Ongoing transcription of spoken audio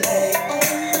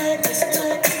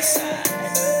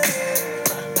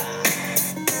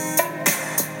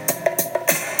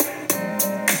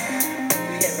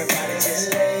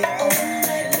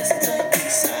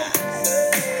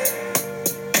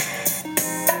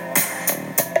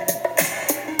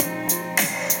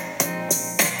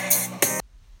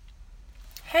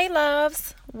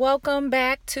Welcome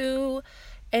back to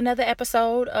another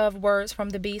episode of Words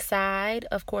from the B Side.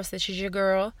 Of course, this is your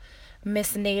girl,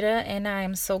 Miss Nita, and I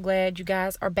am so glad you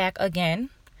guys are back again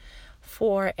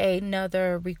for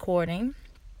another recording.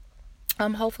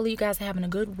 Hopefully you guys are having a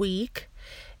good week.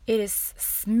 It is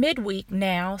midweek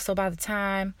now, so by the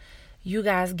time you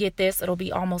guys get this, it'll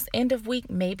be almost end of week,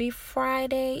 maybe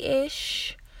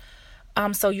Friday-ish.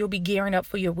 So you'll be gearing up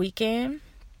for your weekend.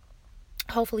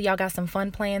 Hopefully y'all got some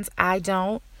fun plans. I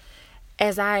don't.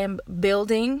 As I am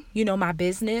building, my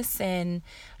business and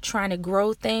trying to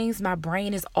grow things, my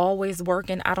brain is always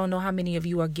working. I don't know how many of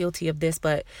you are guilty of this,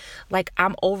 but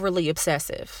I'm overly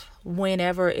obsessive.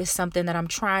 Whenever it's something that I'm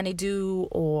trying to do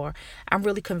or I'm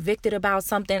really convicted about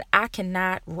something, I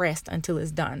cannot rest until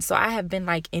it's done. So I have been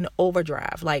in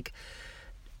overdrive,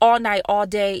 all night, all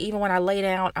day. Even when I lay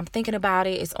down, I'm thinking about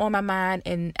it. It's on my mind,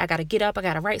 and I gotta get up. I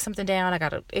gotta write something down.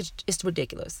 It's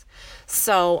ridiculous.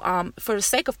 So, for the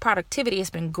sake of productivity, it's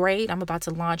been great. I'm about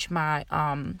to launch my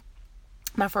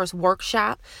my first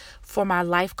workshop for my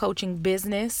life coaching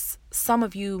business. Some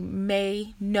of you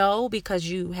may know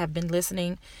because you have been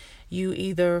listening. You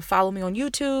either follow me on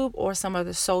YouTube or some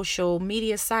other social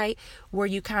media site where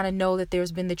you kind of know that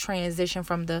there's been the transition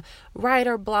from the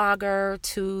writer, blogger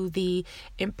to the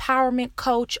empowerment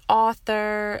coach,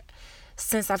 author.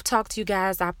 Since I've talked to you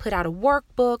guys, I put out a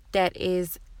workbook that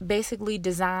is basically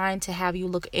designed to have you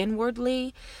look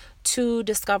inwardly to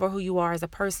discover who you are as a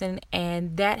person.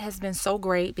 And that has been so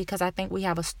great because I think we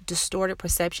have a distorted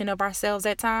perception of ourselves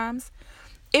at times,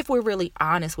 if we're really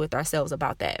honest with ourselves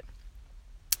about that.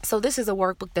 So this is a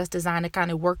workbook that's designed to kind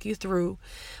of work you through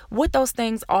what those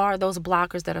things are, those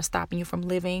blockers that are stopping you from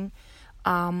living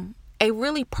a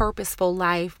really purposeful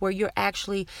life where you're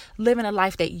actually living a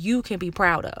life that you can be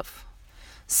proud of.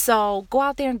 So go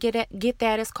out there and get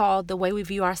that. It's called The Way We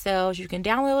View Ourselves. You can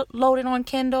download it on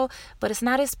Kindle, but it's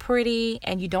not as pretty,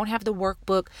 and you don't have the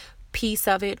workbook piece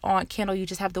of it on Kindle. You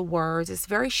just have the words. It's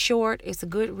very short. It's a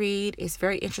good read. It's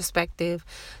very introspective.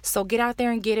 So get out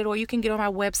there and get it, or you can get on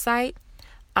my website,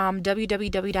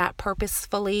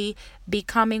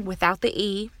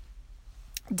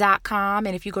 www.purposefully.com,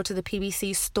 and if you go to the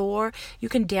PBC store, you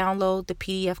can download the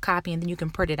PDF copy and then you can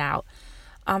print it out.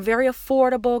 Very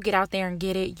affordable. Get out there and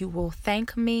get it. You will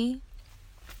thank me.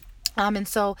 And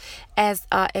so as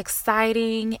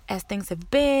exciting as things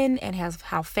have been and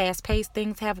how fast-paced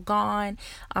things have gone,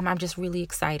 I'm just really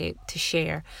excited to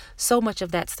share so much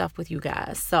of that stuff with you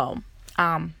guys. So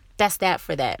that's that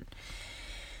for that.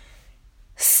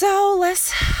 So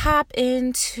let's hop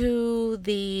into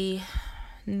the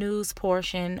news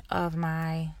portion of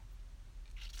my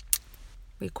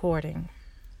recording.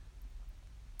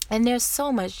 And there's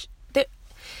so much,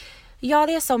 y'all,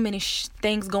 there's so many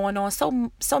things going on, so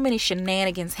many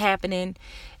shenanigans happening.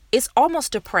 It's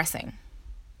almost depressing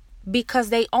because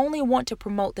they only want to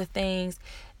promote the things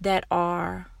that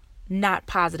are not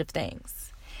positive things.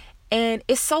 And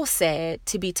it's so sad,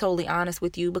 to be totally honest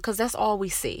with you, because that's all we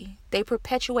see. They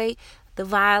perpetuate the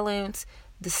violence,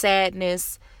 the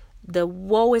sadness, the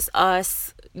woe is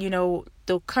us.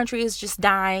 The country is just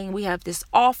dying. We have this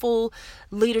awful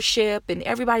leadership and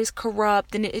everybody's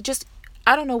corrupt. And it just,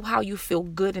 I don't know how you feel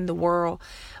good in the world,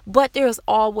 but there's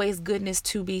always goodness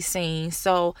to be seen.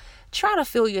 So try to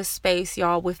fill your space,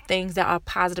 y'all, with things that are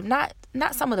positive, not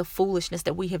some of the foolishness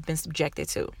that we have been subjected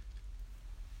to.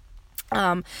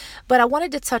 But I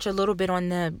wanted to touch a little bit on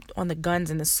the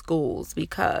guns in the schools,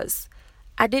 because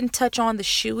I didn't touch on the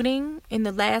shooting in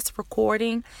the last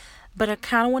recording, but I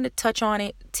kind of want to touch on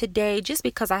it today just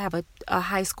because I have a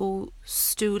high school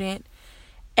student,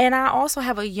 and I also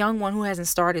have a young one who hasn't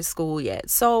started school yet.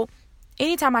 So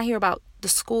anytime I hear about the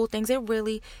school things, it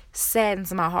really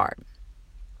saddens my heart,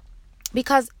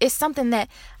 because it's something that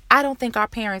I don't think our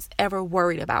parents ever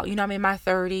worried about. I'm in my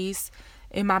 30s,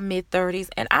 in my mid-30s,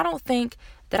 and I don't think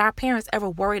that our parents ever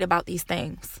worried about these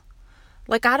things.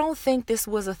 I don't think this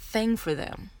was a thing for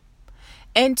them.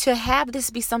 And to have this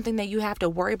be something that you have to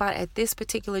worry about at this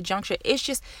particular juncture, it's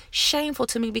just shameful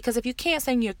to me, because if you can't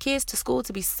send your kids to school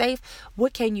to be safe,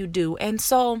 what can you do? And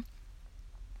so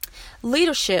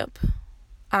leadership,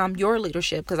 your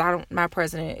leadership, because my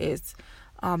president is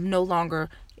no longer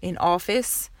in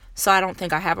office, so I don't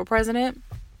think I have a president.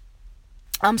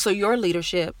 So your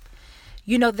leadership,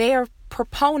 they are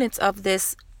proponents of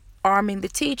this arming the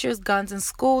teachers, guns in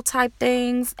school type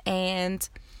things. And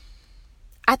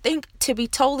I think, to be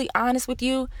totally honest with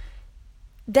you,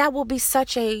 that will be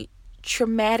such a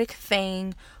traumatic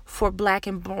thing for black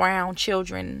and brown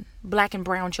children,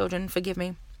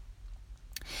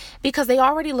 because they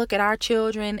already look at our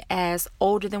children as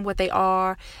older than what they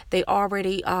are. They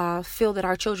already feel that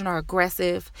our children are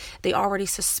aggressive. They already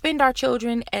suspend our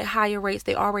children at higher rates.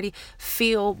 They already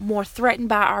feel more threatened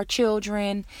by our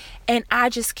children. And I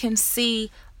just can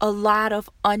see a lot of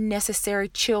unnecessary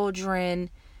children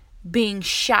being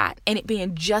shot and it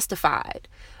being justified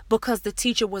because the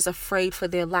teacher was afraid for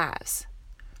their lives.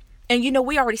 And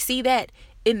we already see that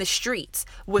in the streets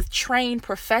with trained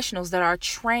professionals that are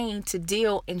trained to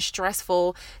deal in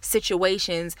stressful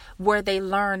situations where they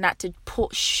learn not to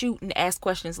shoot and ask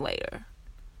questions later.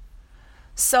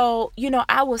 So,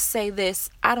 I will say this.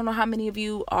 I don't know how many of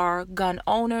you are gun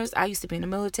owners. I used to be in the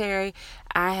military.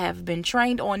 I have been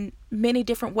trained on many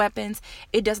different weapons.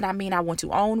 It does not mean I want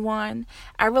to own one.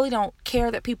 I really don't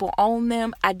care that people own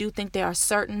them. I do think there are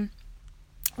certain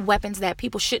weapons that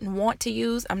people shouldn't want to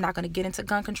use. I'm not going to get into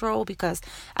gun control because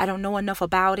I don't know enough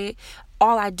about it.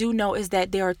 All I do know is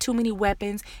that there are too many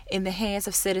weapons in the hands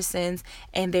of citizens,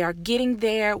 and they are getting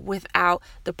there without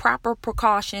the proper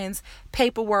precautions,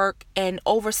 paperwork, and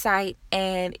oversight,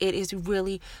 and it is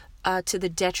really to the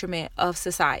detriment of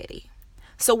society.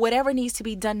 So whatever needs to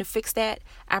be done to fix that,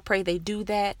 I pray they do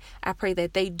that. I pray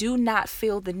that they do not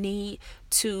feel the need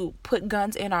to put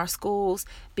guns in our schools,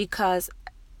 because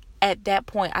at that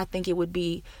point, I think it would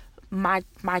be my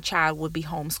child would be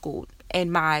homeschooled,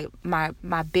 and my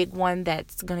big one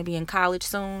that's going to be in college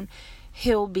soon,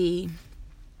 he'll be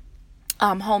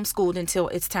homeschooled until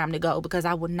it's time to go, because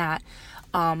I would not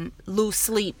lose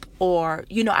sleep, or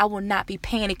I will not be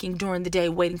panicking during the day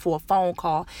waiting for a phone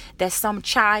call that some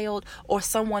child or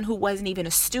someone who wasn't even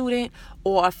a student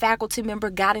or a faculty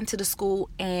member got into the school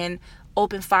and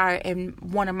opened fire and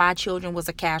one of my children was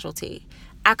a casualty.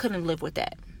 I couldn't live with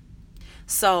that.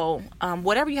 So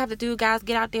whatever you have to do, guys,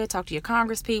 get out there, talk to your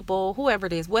Congress people, whoever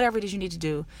it is, whatever it is you need to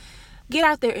do, get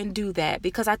out there and do that,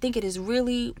 because I think it is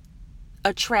really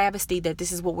a travesty that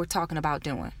this is what we're talking about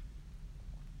doing.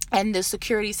 And the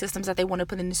security systems that they want to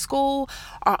put in the school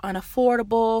are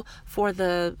unaffordable for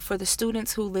the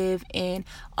students who live in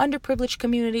underprivileged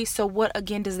communities. So what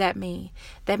again does that mean?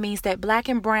 That means that Black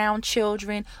and brown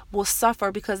children will suffer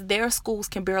because their schools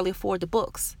can barely afford the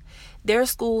books. Their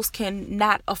schools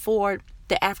cannot afford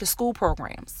the after school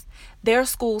programs. Their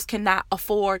schools cannot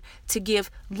afford to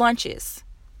give lunches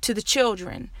to the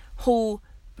children who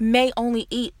may only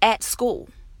eat at school.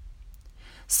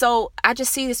 So I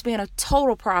just see this being a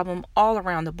total problem all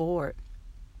around the board.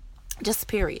 Just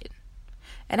period.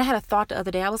 And I had a thought the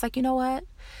other day. I was like, you know what?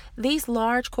 These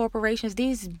large corporations,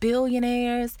 these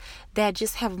billionaires that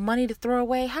just have money to throw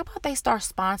away, how about they start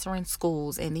sponsoring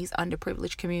schools in these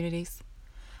underprivileged communities?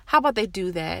 How about they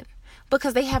do that?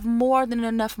 Because they have more than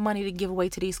enough money to give away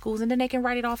to these schools, and then they can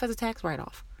write it off as a tax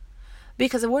write-off.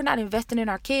 Because if we're not investing in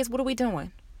our kids, what are we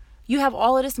doing? You have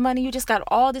all of this money. You just got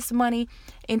all this money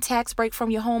in tax break from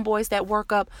your homeboys that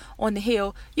work up on the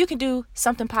hill. You can do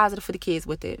something positive for the kids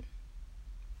with it.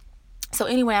 So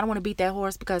anyway, I don't want to beat that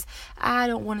horse, because I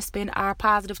don't want to spend our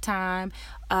positive time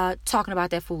talking about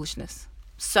that foolishness.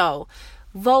 So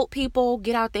vote, people.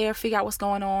 Get out there. Figure out what's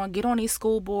going on. Get on these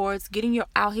school boards.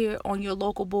 Out here on your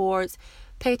local boards.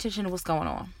 Pay attention to what's going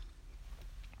on.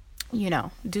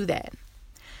 Do that.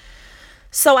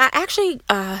 So I actually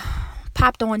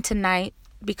popped on tonight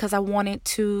because I wanted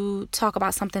to talk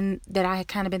about something that I had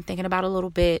kind of been thinking about a little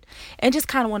bit, and just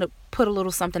kind of want to put a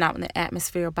little something out in the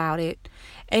atmosphere about it.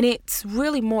 And it's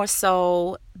really more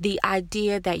so the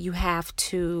idea that you have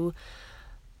to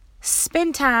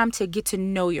spend time to get to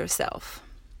know yourself.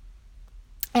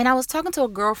 And I was talking to a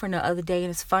girlfriend the other day, and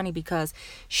it's funny because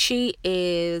she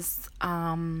is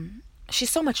she's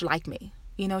so much like me.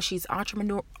 She's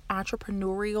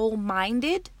entrepreneurial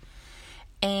minded.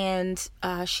 And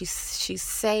she's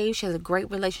saved. She has a great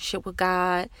relationship with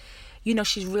God.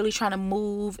 She's really trying to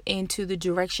move into the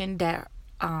direction that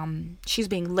she's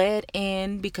being led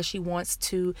in, because she wants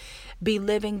to be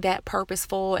living that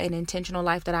purposeful and intentional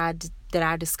life that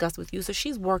I discussed with you. So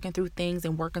she's working through things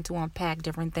and working to unpack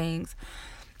different things.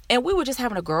 And we were just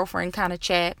having a girlfriend kind of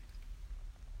chat.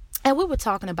 And we were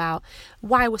talking about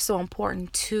why it was so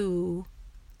important to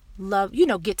love,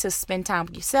 get to spend time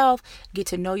with yourself, get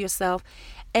to know yourself.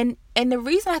 And the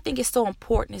reason I think it's so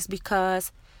important is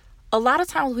because a lot of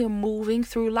times we're moving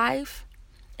through life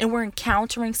and we're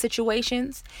encountering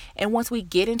situations. And once we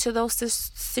get into those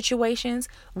situations,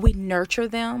 we nurture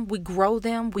them, we grow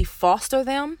them, we foster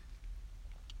them.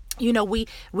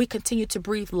 We continue to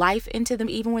breathe life into them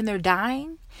even when they're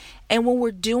dying. And when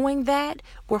we're doing that,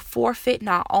 we're forfeiting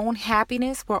our own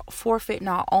happiness. We're forfeiting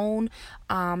our own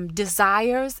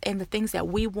desires and the things that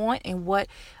we want, and what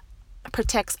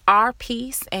protects our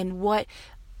peace, and what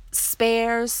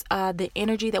spares the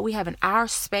energy that we have in our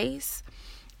space.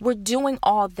 We're doing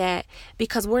all that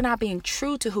because we're not being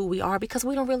true to who we are, because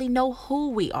we don't really know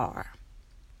who we are.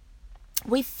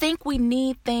 We think we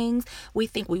need things. We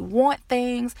think we want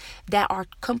things that are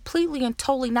completely and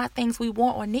totally not things we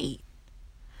want or need.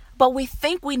 But we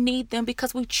think we need them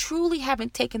because we truly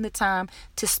haven't taken the time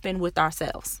to spend with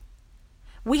ourselves.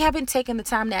 We haven't taken the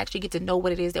time to actually get to know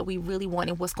what it is that we really want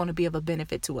and what's going to be of a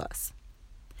benefit to us.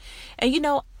 And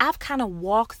I've kind of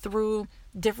walked through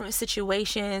different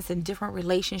situations and different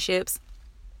relationships,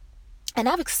 and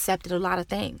I've accepted a lot of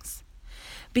things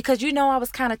because I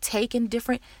was kind of taking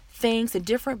different things and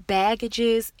different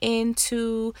baggages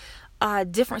into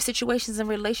different situations and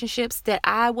relationships that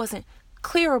I wasn't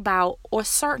clear about or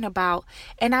certain about,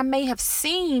 and I may have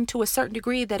seen to a certain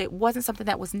degree that it wasn't something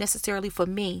that was necessarily for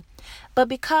me, but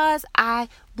because I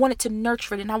wanted to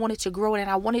nurture it and I wanted to grow it and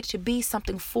I wanted it to be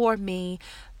something for me,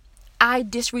 I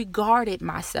disregarded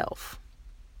myself.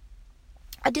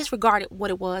 I disregarded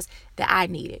what it was that I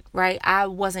needed, right? I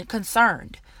wasn't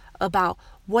concerned about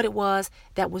what it was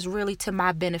that was really to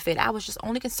my benefit. I was just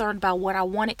only concerned about what I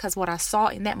wanted because what I saw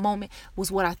in that moment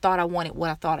was what I thought I wanted, what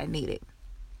I thought I needed.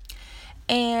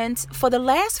 And for the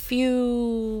last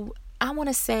few, I want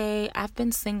to say I've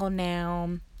been single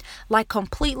now, like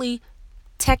completely,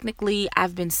 technically,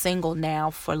 I've been single now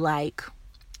for like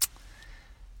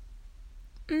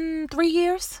 3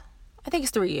 years. I think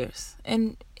it's 3 years.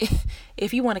 And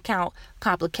if you want to count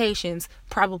complications,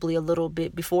 probably a little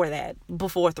bit before that,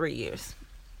 before 3 years.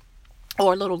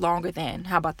 Or a little longer than.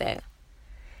 How about that?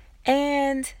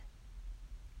 And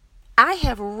I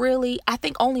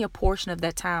think only a portion of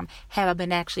that time have I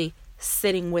been actually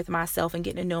sitting with myself and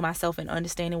getting to know myself and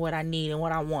understanding what I need and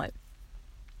what I want.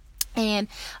 And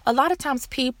a lot of times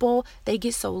people, they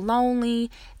get so lonely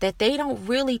that they don't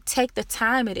really take the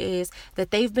time it is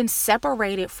that they've been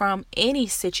separated from any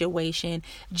situation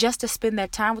just to spend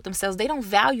that time with themselves. They don't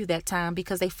value that time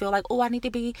because they feel like, I need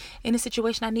to be in a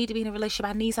situation. I need to be in a relationship.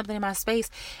 I need something in my space.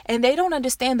 And they don't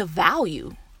understand the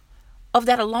value of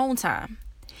that alone time.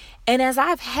 And as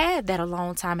I've had that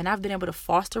alone time and I've been able to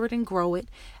foster it and grow it,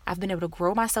 I've been able to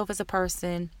grow myself as a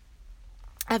person.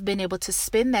 I've been able to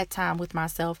spend that time with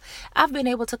myself. I've been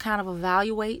able to kind of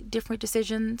evaluate different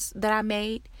decisions that I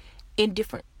made in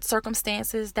different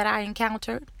circumstances that I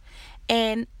encountered.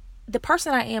 And the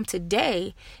person I am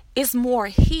today is more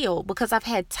healed because I've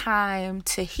had time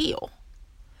to heal.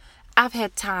 I've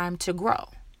had time to grow.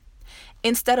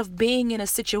 Instead of being in a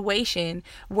situation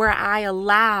where I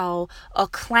allow a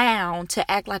clown to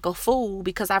act like a fool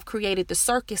because I've created the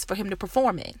circus for him to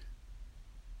perform in.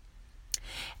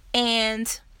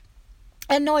 And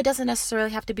no, it doesn't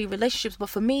necessarily have to be relationships, but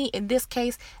for me, in this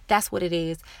case, that's what it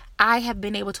is. I have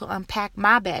been able to unpack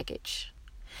my baggage,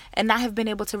 and I have been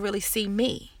able to really see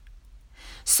me.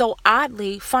 So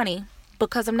oddly, funny,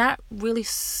 because I'm not really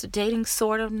dating,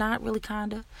 sort of, not really,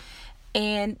 kind of,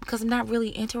 and because I'm not really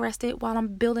interested while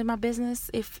I'm building my business.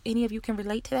 If any of you can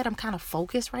relate to that, I'm kind of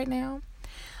focused right now.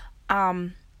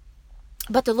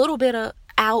 But the little bit of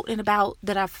out and about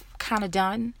that I've kind of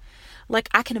done, like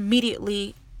I can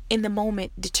immediately in the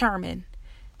moment determine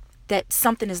that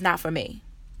something is not for me.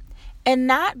 And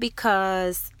not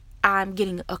because I'm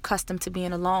getting accustomed to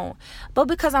being alone, but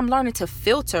because I'm learning to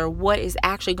filter what is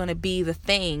actually going to be the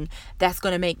thing that's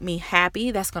going to make me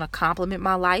happy, that's going to complement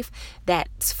my life,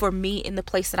 that's for me in the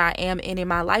place that I am in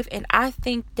my life. And I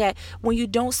think that when you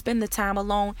don't spend the time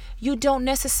alone, you don't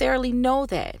necessarily know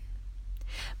that.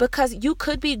 Because you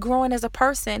could be growing as a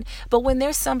person, but when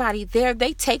there's somebody there,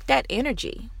 they take that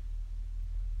energy.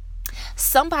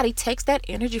 Somebody takes that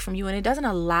energy from you and it doesn't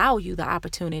allow you the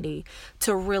opportunity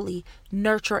to really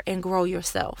nurture and grow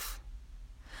yourself.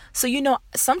 So,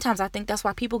 sometimes I think that's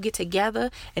why people get together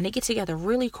and they get together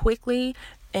really quickly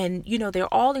and,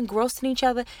 they're all engrossed in each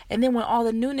other. And then when all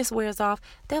the newness wears off,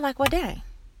 they're like, well, dang,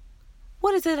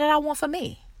 what is it that I want for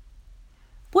me?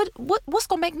 What's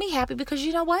going to make me happy? Because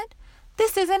you know what?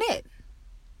 This isn't it.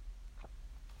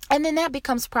 And then that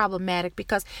becomes problematic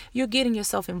because you're getting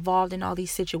yourself involved in all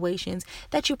these situations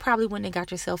that you probably wouldn't have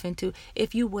got yourself into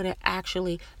if you would have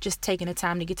actually just taken the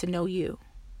time to get to know you.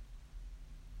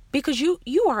 Because you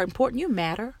are important. You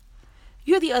matter.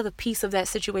 You're the other piece of that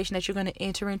situation that you're going to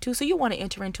enter into. So you want to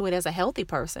enter into it as a healthy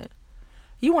person.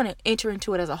 You want to enter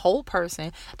into it as a whole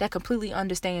person that completely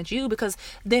understands you. Because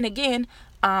then again,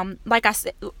 like I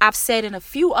said, I've said in a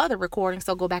few other recordings,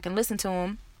 so go back and listen to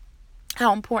them,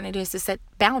 how important it is to set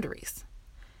boundaries.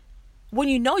 When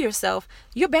you know yourself,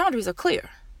 your boundaries are clear.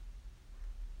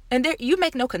 And you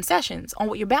make no concessions on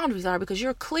what your boundaries are because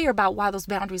you're clear about why those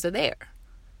boundaries are there.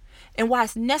 And why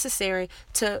it's necessary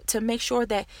to make sure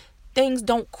that things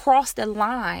don't cross the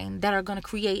line that are going to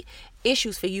create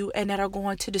issues for you and that are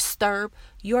going to disturb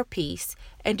your peace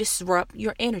and disrupt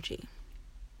your energy.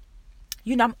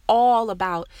 You know, I'm all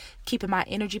about keeping my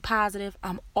energy positive.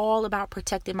 I'm all about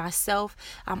protecting myself.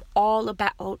 I'm all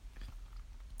about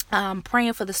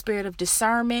praying for the spirit of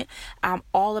discernment. I'm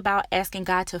all about asking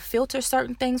God to filter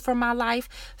certain things from my life,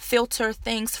 filter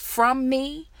things from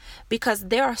me, because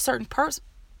there are certain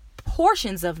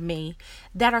portions of me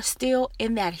that are still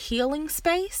in that healing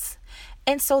space.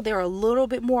 And so they're a little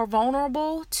bit more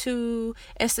vulnerable to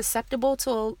and susceptible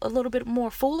to a little bit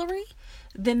more foolery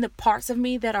than the parts of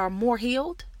me that are more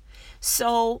healed.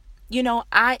 So, you know,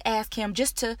 I ask him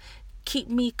just to keep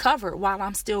me covered while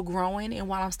I'm still growing and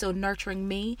while I'm still nurturing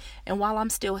me and while I'm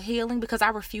still healing, because I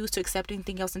refuse to accept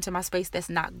anything else into my space that's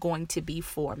not going to be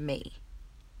for me.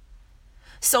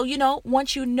 So, you know,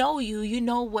 once you know you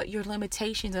know what your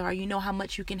limitations are. You know how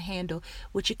much you can handle,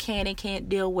 what you can and can't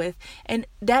deal with. And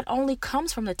that only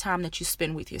comes from the time that you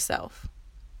spend with yourself.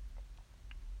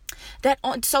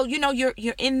 So, you know, you're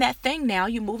in that thing now.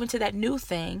 You move into that new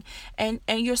thing, and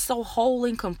you're so whole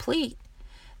and complete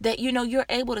that, you know, you're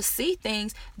able to see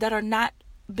things that are not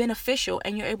beneficial,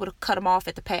 and you're able to cut them off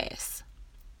at the pass.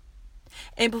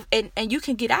 And you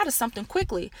can get out of something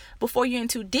quickly before you're in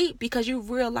too deep, because you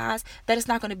realize that it's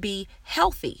not going to be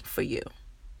healthy for you.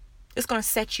 It's going to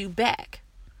set you back.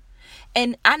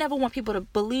 And I never want people to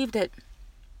believe that.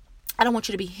 I don't want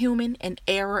you to be human and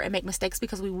error and make mistakes,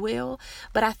 because we will.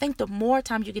 But I think the more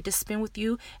time you get to spend with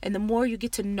you, and the more you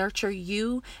get to nurture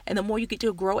you, and the more you get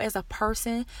to grow as a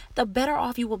person, the better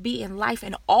off you will be in life,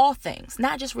 in all things,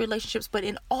 not just relationships, but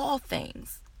in all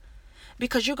things.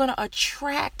 Because you're going to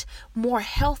attract more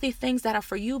healthy things that are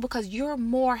for you, because you're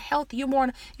more healthy.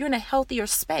 You're in a healthier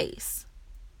space.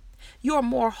 You're a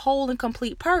more whole and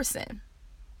complete person.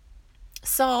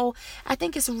 So I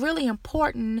think it's really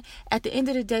important at the end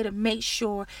of the day to make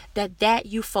sure that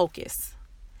you focus.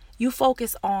 You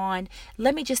focus on,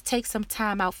 let me just take some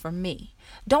time out for me.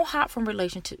 Don't hop from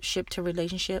relationship to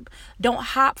relationship. Don't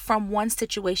hop from one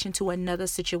situation to another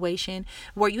situation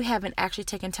where you haven't actually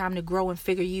taken time to grow and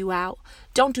figure you out.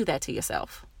 Don't do that to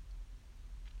yourself.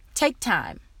 Take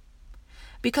time.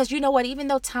 Because you know what? Even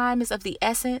though time is of the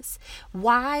essence,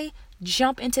 why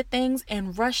jump into things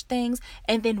and rush things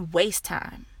and then waste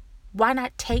time? Why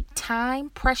not take time,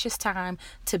 precious time,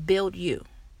 to build you,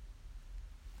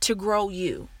 to grow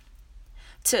you,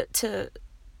 to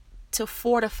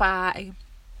fortify,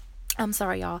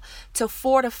 to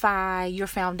fortify your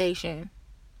foundation.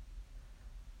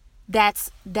 That's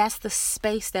the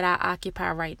space that I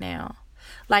occupy right now.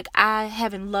 Like, I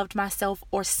haven't loved myself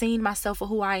or seen myself for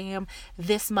who I am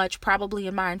this much probably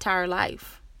in my entire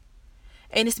life.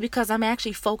 And it's because I'm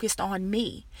actually focused on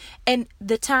me. And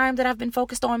the time that I've been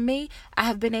focused on me, I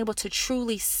have been able to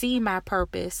truly see my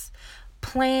purpose,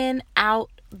 plan out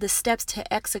the steps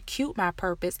to execute my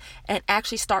purpose, and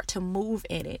actually start to move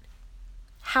in it.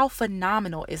 How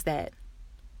phenomenal is that?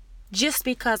 Just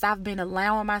because I've been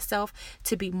allowing myself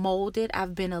to be molded,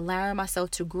 I've been allowing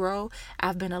myself to grow,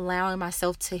 I've been allowing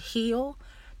myself to heal,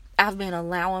 I've been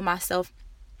allowing myself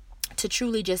to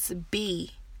truly just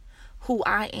be who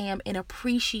I am and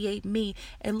appreciate me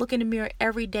and look in the mirror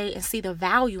every day and see the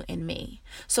value in me.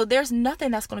 So there's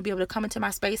nothing that's going to be able to come into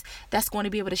my space that's going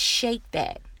to be able to shake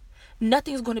that.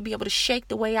 Nothing's going to be able to shake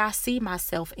the way I see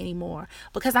myself anymore,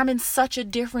 because I'm in such a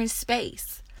different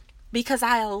space. Because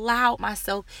I allowed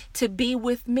myself to be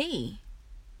with me.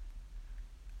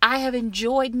 I have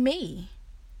enjoyed me.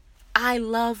 I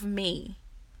love me.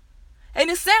 And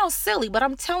it sounds silly, but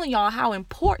I'm telling y'all how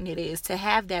important it is to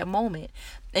have that moment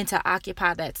and to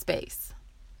occupy that space.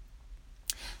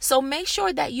 So make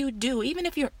sure that you do, even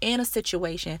if you're in a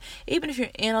situation, even if you're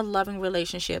in a loving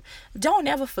relationship, don't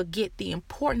ever forget the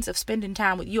importance of spending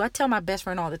time with you. I tell my best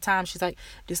friend all the time, she's like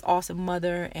this awesome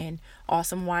mother and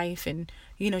awesome wife, and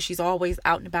you know, she's always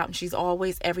out and about and she's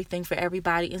always everything for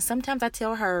everybody. And sometimes I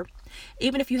tell her,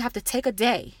 even if you have to take a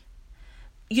day,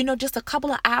 you know, just a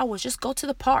couple of hours, just go to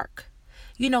the park,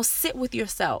 you know, sit with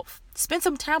yourself, spend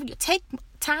some time with you, take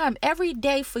time every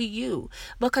day for you,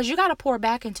 because you got to pour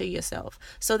back into yourself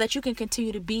so that you can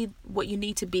continue to be what you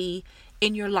need to be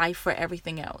in your life for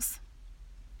everything else.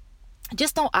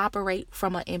 Just don't operate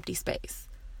from an empty space.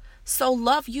 So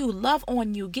love you, love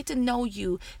on you, get to know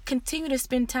you, continue to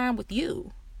spend time with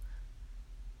you.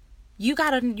 You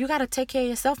gotta take care of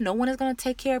yourself. No one is going to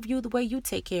take care of you the way you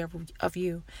take care of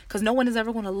you, because no one is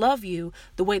ever going to love you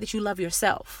the way that you love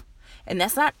yourself. And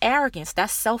that's not arrogance.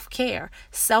 That's self-care,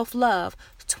 self-love.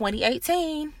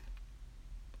 2018.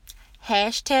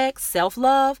 Hashtag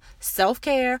self-love,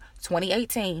 self-care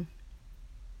 2018.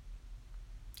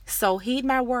 So heed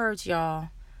my words, y'all.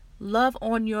 Love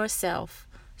on yourself.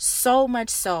 So much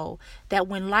so that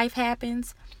when life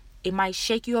happens, it might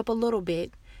shake you up a little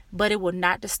bit, but it will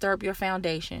not disturb your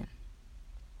foundation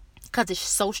because it's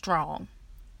so strong.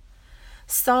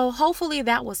 So hopefully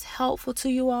that was helpful to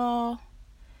you all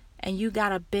and you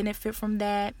got a benefit from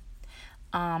that.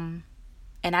 And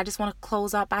I just want to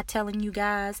close out by telling you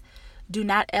guys, do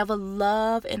not ever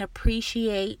love and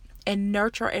appreciate and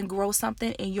nurture and grow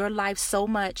something in your life so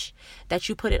much that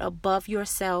you put it above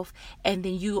yourself and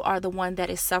then you are the one that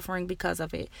is suffering because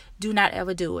of it. Do not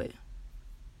ever do it.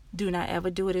 Do not ever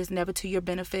do it. It's never to your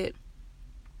benefit.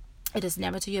 It is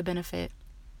never to your benefit.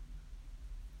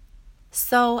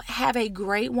 So have a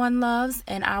great one, loves,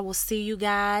 and I will see you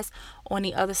guys on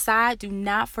the other side. Do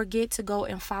not forget to go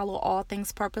and follow All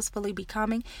Things Purposefully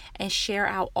Becoming and share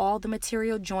out all the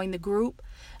material. Join the group.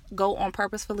 Go on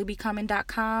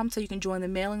purposefullybecoming.com so you can join the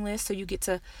mailing list so you get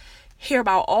to hear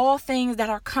about all things that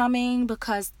are coming,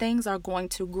 because things are going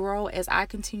to grow as I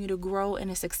continue to grow,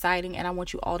 and it's exciting and I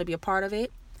want you all to be a part of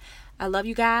it. I love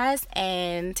you guys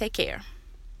and take care.